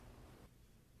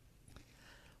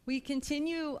We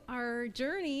continue our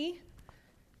journey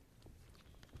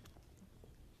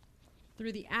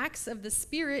through the acts of the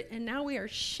Spirit, and now we are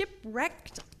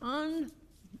shipwrecked on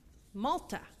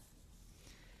Malta.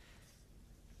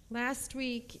 Last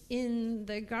week in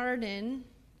the garden,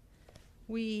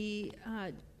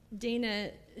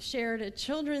 Dana shared a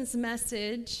children's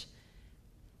message.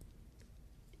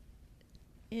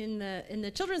 In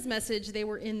the children's message, they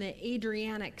were in the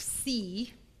Adriatic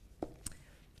Sea.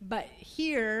 But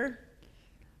here,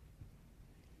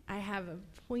 I have a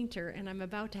pointer, and I'm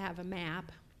about to have a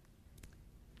map.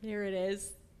 There it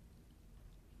is.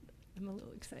 I'm a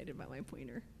little excited about my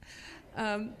pointer.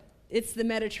 It's the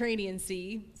Mediterranean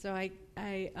Sea.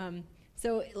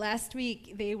 So last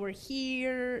week they were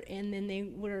here, and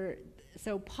then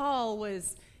so Paul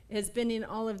has been in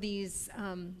all of these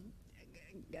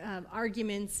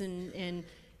arguments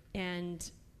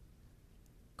and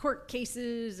court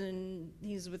cases, and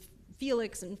he's with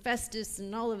Felix and Festus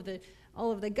and all of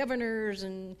the governors,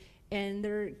 and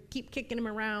they keep kicking him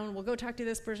around. Well, go talk to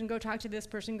this person, go talk to this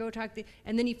person,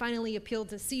 and then he finally appealed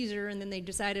to Caesar, and then they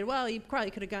decided, well, he probably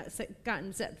could have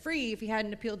gotten set free if he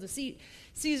hadn't appealed to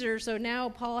Caesar. So now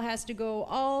Paul has to go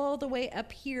all the way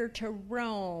up here to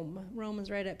Rome. Rome is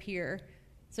right up here.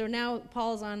 So now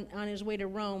Paul's on his way to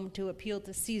Rome to appeal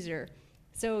to Caesar.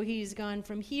 So he's gone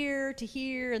from here to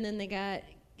here, and then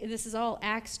this is all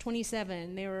Acts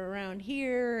 27. They were around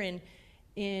here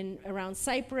and around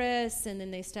Cyprus, and then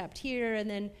they stopped here,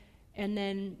 and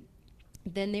then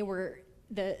they were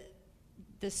the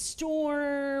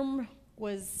storm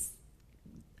was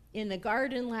in the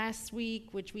garden last week,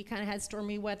 which we kind of had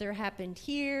stormy weather happened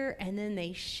here, and then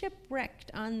they shipwrecked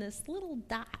on this little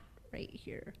dot right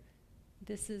here.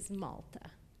 This is Malta.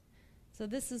 So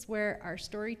this is where our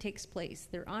story takes place.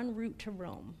 They're en route to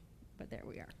Rome, but there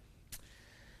we are.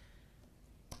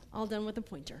 All done with a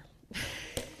pointer.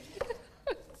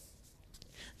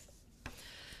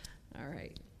 All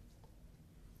right.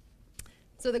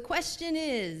 So the question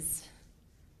is,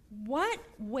 what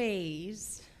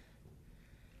ways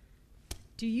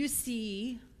do you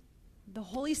see the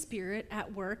Holy Spirit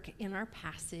at work in our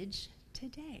passage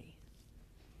today?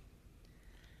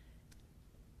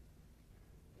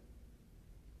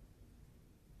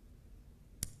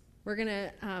 We're going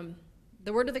to,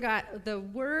 the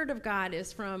Word of God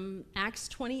is from Acts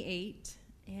 28,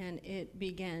 and it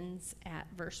begins at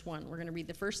verse 1. We're going to read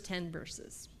the first 10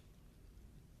 verses.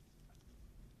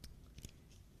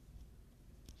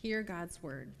 Hear God's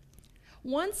word.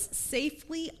 Once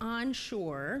safely on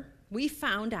shore, we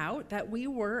found out that we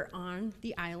were on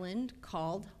the island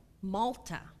called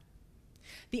Malta.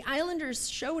 The islanders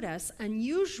showed us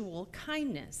unusual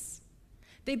kindness.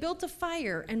 They built a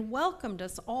fire and welcomed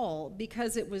us all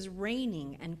because it was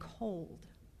raining and cold.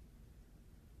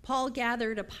 Paul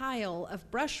gathered a pile of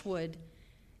brushwood,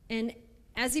 and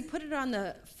as he put it on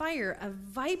the fire, a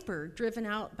viper driven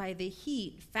out by the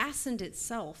heat fastened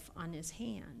itself on his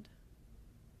hand.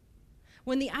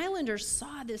 When the islanders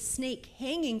saw this snake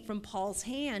hanging from Paul's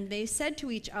hand, they said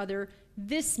to each other,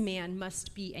 "This man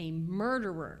must be a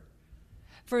murderer.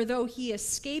 For though he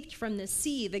escaped from the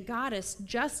sea, the goddess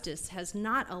Justice has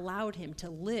not allowed him to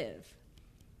live."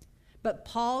 But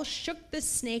Paul shook the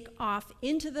snake off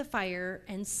into the fire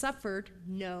and suffered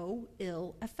no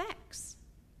ill effects.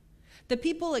 The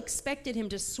people expected him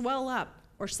to swell up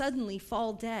or suddenly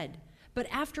fall dead, but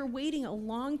after waiting a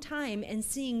long time and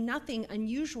seeing nothing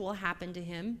unusual happen to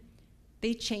him,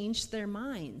 they changed their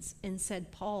minds and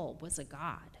said Paul was a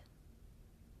god.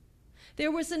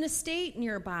 There was an estate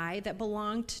nearby that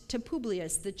belonged to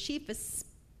Publius, the chief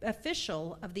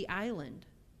official of the island.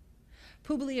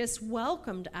 Publius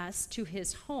welcomed us to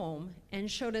his home and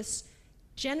showed us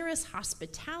generous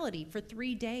hospitality for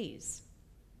 3 days.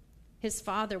 His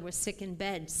father was sick in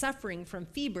bed, suffering from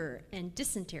fever and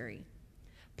dysentery.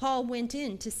 Paul went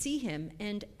in to see him,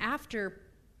 and after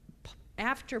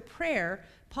prayer,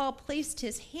 Paul placed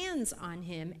his hands on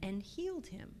him and healed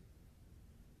him.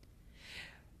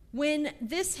 When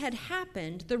this had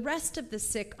happened, the rest of the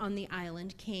sick on the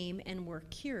island came and were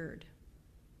cured.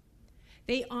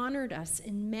 They honored us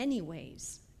in many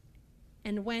ways,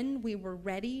 and when we were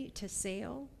ready to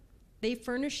sail, they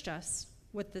furnished us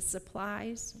with the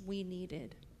supplies we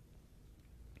needed.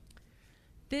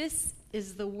 This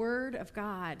is the word of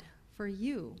God for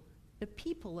you, the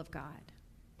people of God.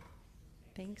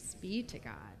 Thanks be to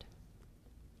God.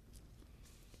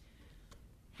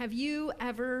 Have you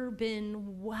ever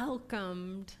been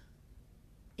welcomed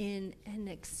in an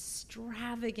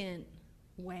extravagant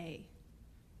way?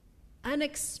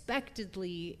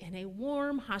 Unexpectedly, in a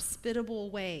warm, hospitable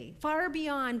way, far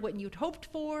beyond what you'd hoped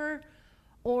for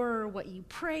or what you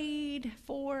prayed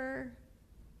for.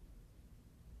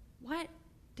 What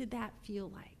did that feel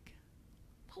like?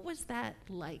 What was that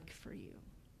like for you?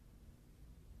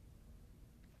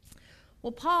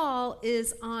 Well, Paul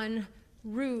is en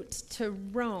route to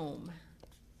Rome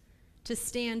to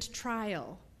stand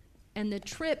trial, and the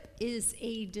trip is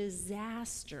a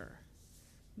disaster.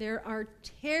 There are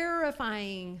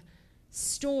terrifying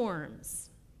storms.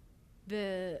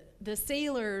 The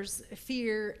sailors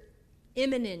fear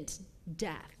imminent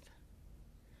death.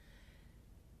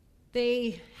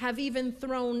 They have even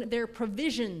thrown their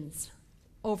provisions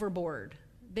overboard.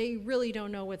 They really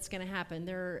don't know what's going to happen.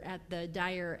 They're at the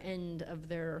dire end of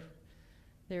their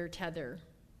tether.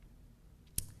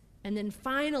 And then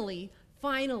finally,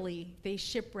 they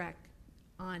shipwreck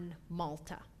on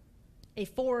Malta, a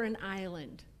foreign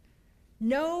island.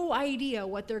 No idea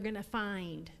what they're going to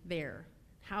find there,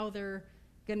 how they're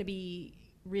going to be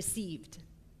received.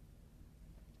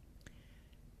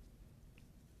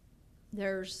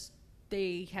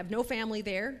 They have no family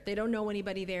there. They don't know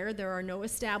anybody there. There are no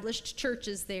established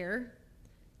churches there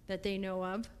that they know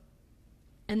of.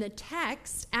 And the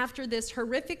text, after this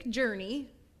horrific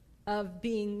journey of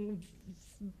being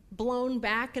blown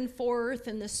back and forth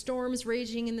and the storms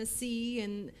raging in the sea,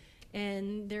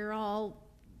 and they're all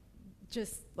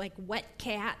just like wet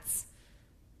cats,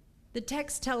 the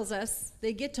text tells us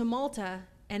they get to Malta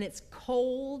and it's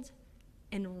cold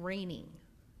and raining.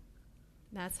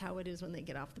 That's how it is when they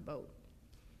get off the boat.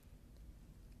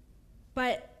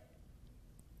 But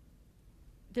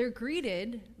they're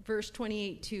greeted, verse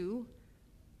 28:2,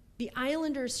 the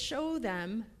islanders show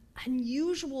them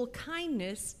unusual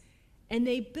kindness, and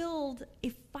they build a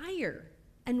fire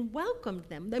and welcomed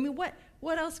them. I mean,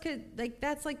 what else could,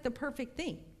 that's like the perfect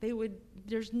thing.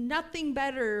 There's nothing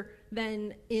better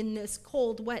than in this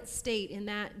cold, wet state in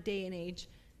that day and age,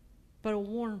 but a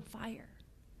warm fire.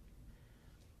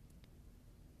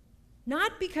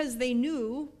 Not because they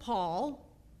knew Paul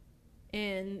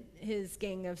and his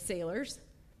gang of sailors,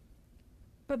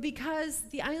 but because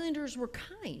the islanders were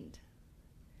kind.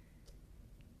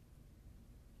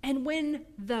 And when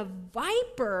the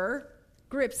viper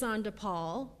grips onto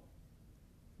Paul,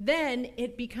 then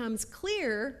it becomes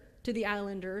clear to the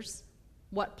islanders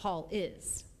what Paul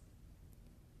is: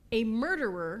 a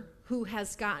murderer who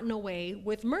has gotten away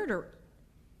with murder.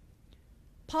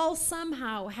 Paul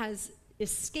somehow has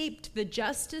escaped the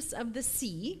justice of the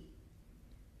sea,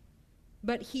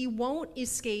 but he won't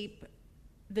escape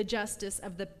the justice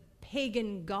of the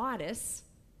pagan goddess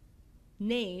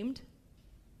named,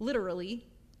 literally,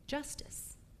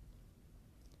 Justice.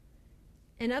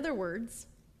 In other words,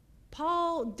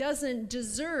 Paul doesn't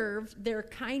deserve their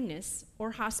kindness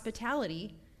or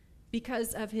hospitality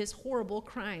because of his horrible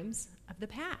crimes of the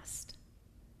past.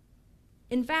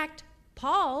 In fact,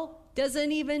 Paul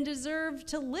doesn't even deserve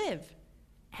to live,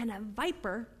 and a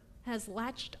viper has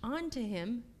latched onto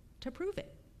him to prove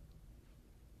it.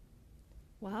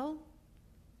 Well,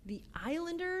 the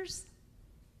islanders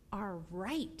are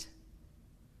right.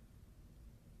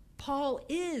 Paul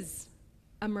is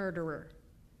a murderer.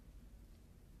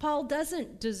 Paul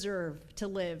doesn't deserve to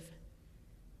live,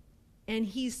 and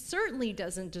he certainly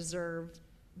doesn't deserve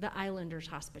the islanders'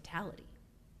 hospitality.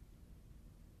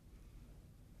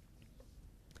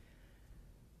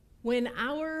 When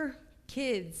our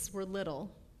kids were little,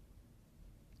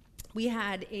 we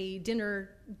had a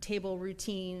dinner table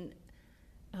routine,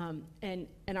 and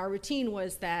our routine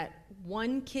was that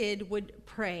one kid would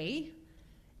pray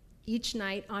each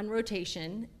night on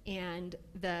rotation, and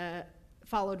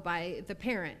followed by a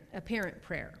parent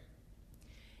prayer.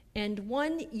 And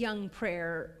one young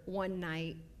prayer one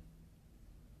night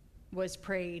was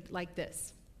prayed like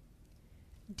this: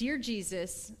 "Dear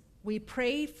Jesus, we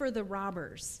pray for the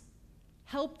robbers.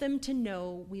 Help them to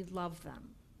know we love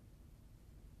them."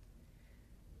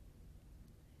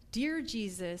 Dear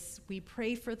Jesus, we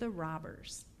pray for the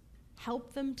robbers.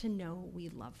 Help them to know we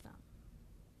love them.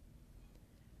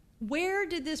 Where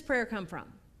did this prayer come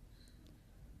from?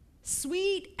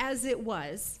 Sweet as it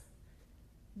was,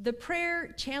 the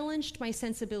prayer challenged my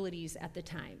sensibilities at the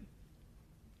time.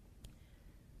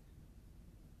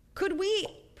 Could we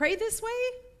pray this way?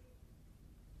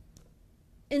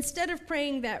 Instead of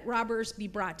praying that robbers be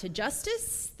brought to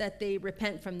justice, that they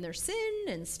repent from their sin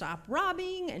and stop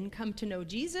robbing and come to know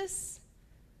Jesus,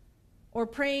 or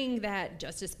praying that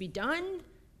justice be done,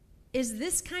 is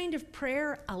this kind of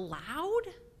prayer allowed?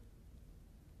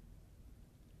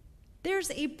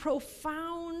 There's a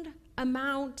profound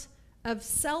amount of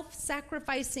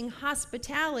self-sacrificing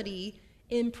hospitality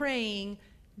in praying,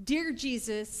 "Dear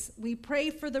Jesus, we pray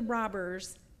for the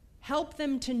robbers. Help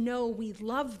them to know we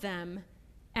love them,"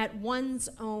 at one's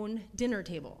own dinner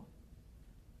table.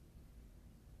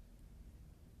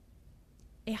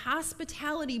 A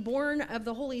hospitality born of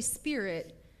the Holy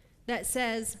Spirit that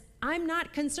says, I'm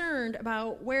not concerned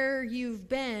about where you've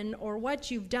been or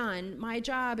what you've done. My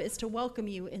job is to welcome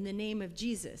you in the name of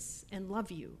Jesus and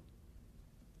love you.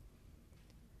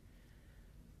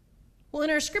 Well,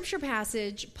 in our scripture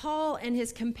passage, Paul and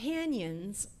his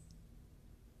companions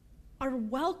are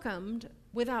welcomed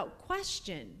without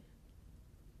question.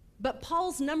 But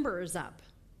Paul's number is up.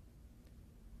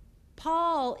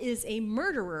 Paul is a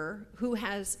murderer who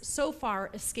has so far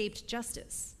escaped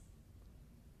justice.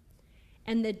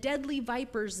 And the deadly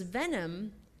viper's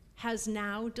venom has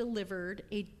now delivered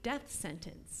a death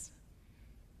sentence.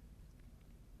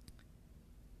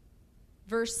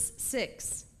 Verse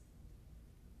 6,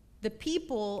 the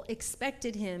people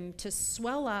expected him to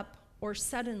swell up or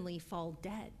suddenly fall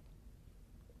dead.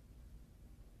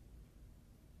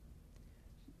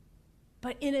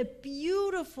 But in a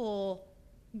beautiful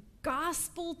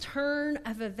gospel turn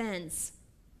of events,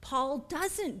 Paul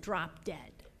doesn't drop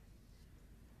dead.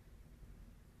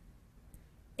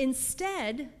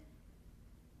 Instead,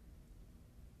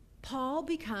 Paul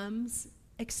becomes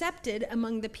accepted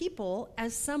among the people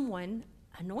as someone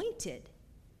anointed.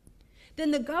 Then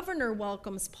the governor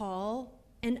welcomes Paul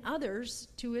and others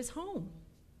to his home.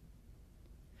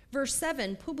 Verse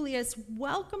 7, Publius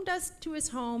welcomed us to his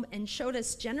home and showed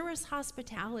us generous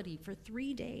hospitality for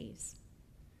 3 days.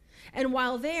 And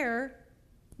while there,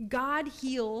 God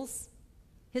heals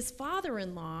his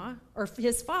father-in-law, or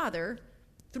his father,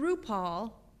 through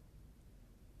Paul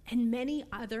and many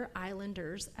other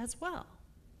islanders as well.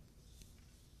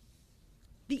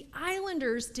 The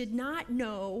islanders did not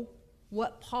know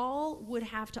what Paul would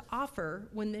have to offer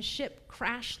when the ship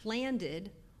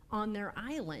crash-landed on their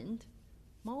island,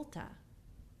 Malta.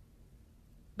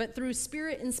 But through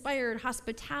Spirit-inspired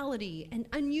hospitality and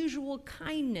unusual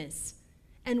kindness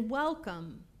and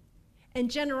welcome and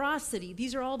generosity,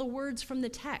 these are all the words from the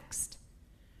text,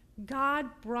 God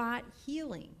brought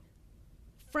healing,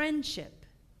 friendship,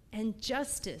 and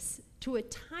justice to a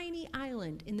tiny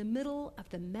island in the middle of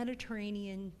the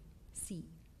Mediterranean Sea.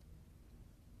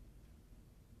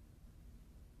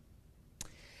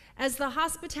 As the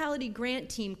hospitality grant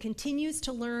team continues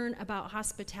to learn about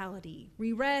hospitality,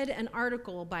 we read an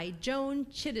article by Joan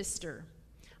Chittister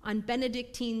on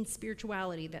Benedictine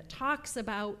spirituality that talks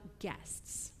about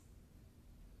guests.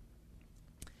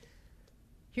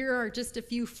 Here are just a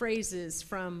few phrases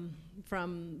from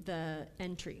the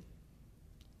entry.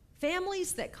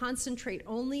 Families that concentrate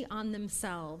only on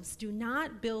themselves do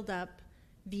not build up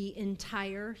the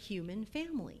entire human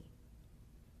family.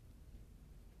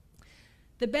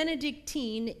 The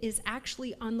Benedictine is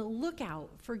actually on the lookout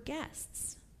for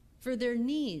guests, for their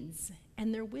needs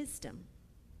and their wisdom.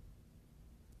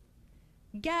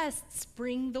 Guests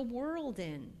bring the world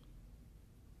in,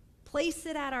 place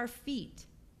it at our feet,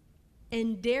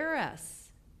 and dare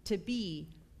us to be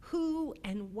who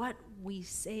and what we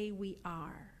say we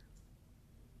are.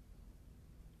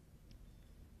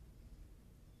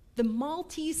 The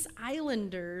Maltese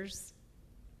Islanders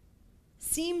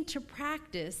seem to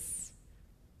practice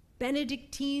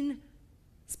Benedictine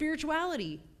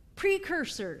spirituality,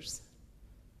 precursors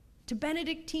to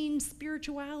Benedictine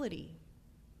spirituality.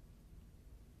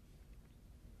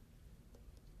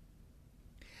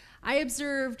 I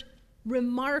observed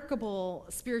remarkable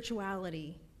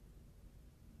spirituality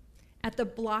at the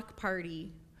block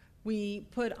party we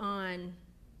put on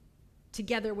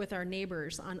together with our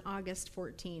neighbors on August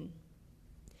 14.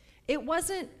 It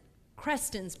wasn't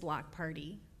Creston's block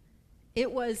party.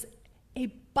 It was a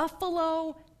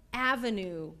Buffalo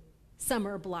Avenue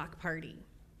summer block party,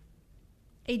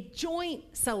 a joint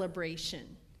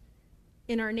celebration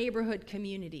in our neighborhood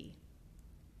community.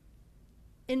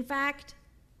 In fact,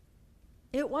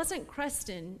 it wasn't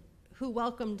Creston who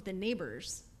welcomed the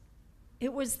neighbors.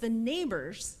 It was the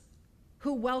neighbors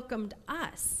who welcomed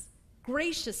us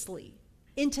graciously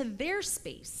into their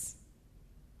space.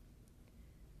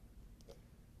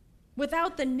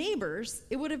 Without the neighbors,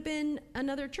 it would have been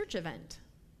another church event.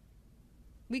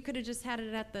 We could have just had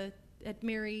it at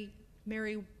Mary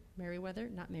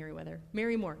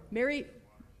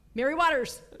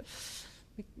Waters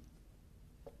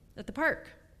at the park.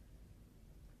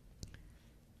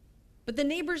 But the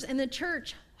neighbors and the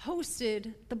church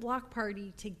hosted the block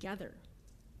party together.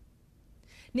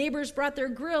 Neighbors brought their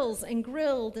grills and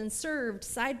grilled and served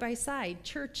side by side,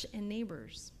 church and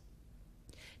neighbors.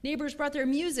 Neighbors brought their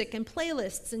music and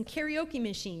playlists and karaoke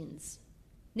machines.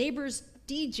 Neighbors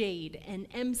DJ'd and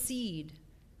MC'd.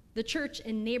 The church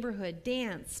and neighborhood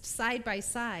danced side by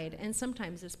side and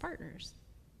sometimes as partners.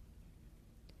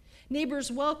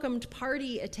 Neighbors welcomed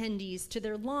party attendees to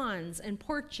their lawns and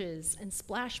porches and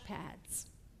splash pads.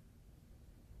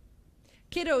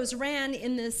 Kiddos ran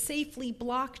in the safely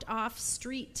blocked off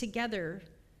street together,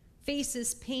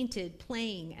 faces painted,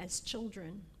 playing as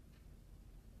children.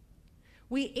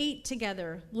 We ate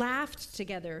together, laughed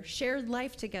together, shared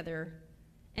life together,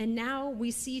 and now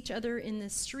we see each other in the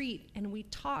street and we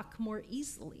talk more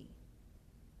easily.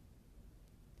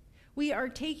 We are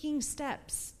taking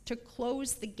steps to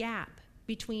close the gap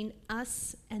between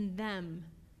us and them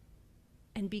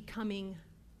and becoming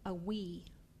a we.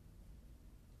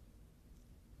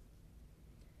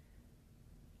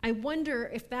 I wonder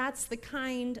if that's the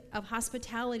kind of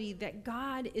hospitality that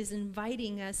God is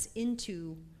inviting us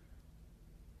into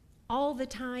all the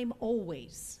time,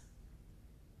 always,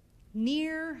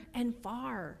 near and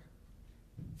far,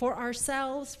 for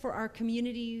ourselves, for our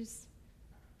communities,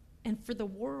 and for the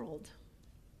world.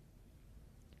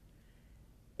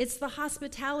 It's the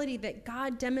hospitality that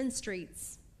God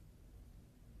demonstrates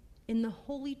in the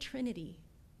Holy Trinity,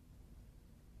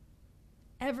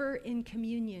 ever in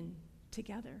communion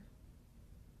together.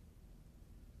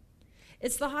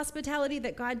 It's the hospitality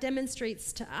that God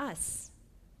demonstrates to us,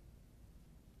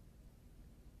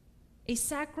 a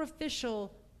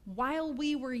sacrificial, while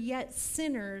we were yet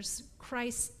sinners,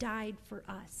 Christ died for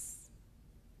us.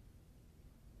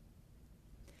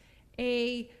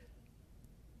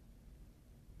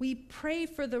 We pray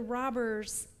for the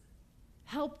robbers,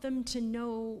 help them to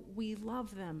know we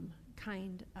love them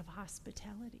kind of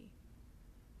hospitality.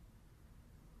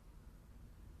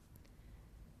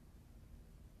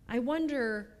 I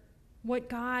wonder what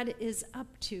God is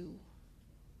up to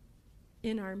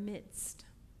in our midst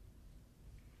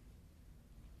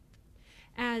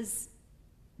as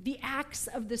the acts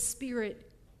of the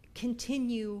Spirit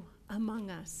continue among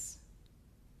us,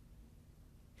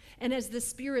 and as the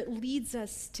Spirit leads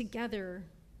us together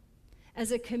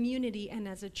as a community and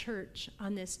as a church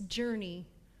on this journey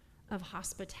of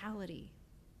hospitality.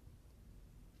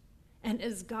 And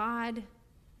as God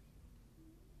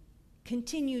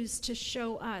continues to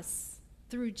show us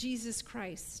through Jesus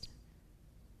Christ,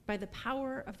 by the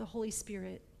power of the Holy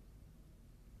Spirit,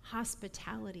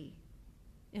 hospitality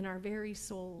in our very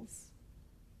souls,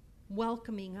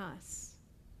 welcoming us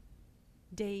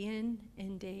day in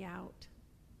and day out,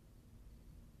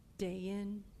 day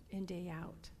in and day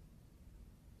out,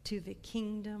 to the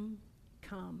kingdom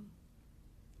come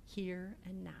here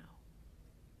and now.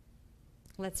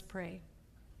 Let's pray.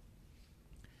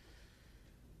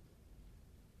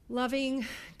 Loving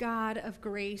God of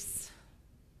grace,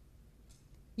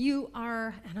 you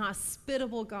are an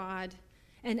hospitable God,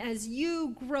 and as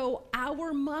you grow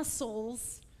our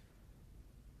muscles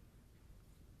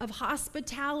of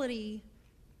hospitality,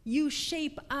 you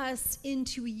shape us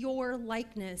into your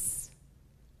likeness.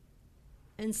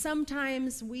 And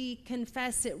sometimes we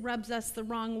confess it rubs us the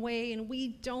wrong way, and we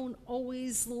don't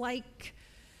always like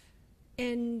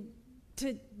and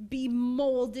to be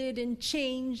molded and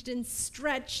changed and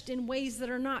stretched in ways that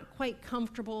are not quite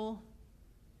comfortable.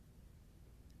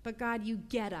 But God, you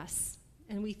get us,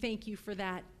 and we thank you for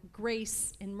that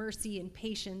grace and mercy and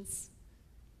patience.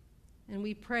 And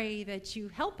we pray that you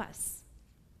help us.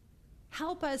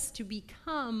 Help us to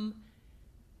become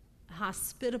a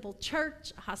hospitable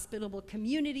church, a hospitable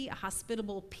community, a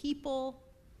hospitable people.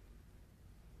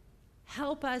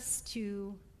 Help us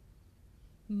to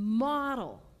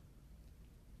model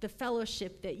the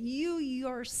fellowship that you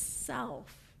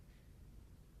yourself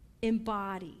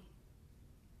embody.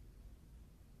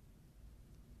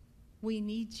 We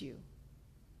need you.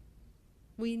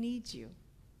 We need you.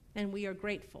 And we are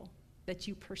grateful that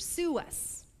you pursue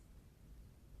us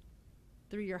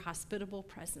through your hospitable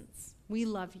presence. We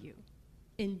love you.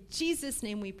 In Jesus'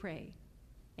 name we pray.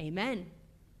 Amen.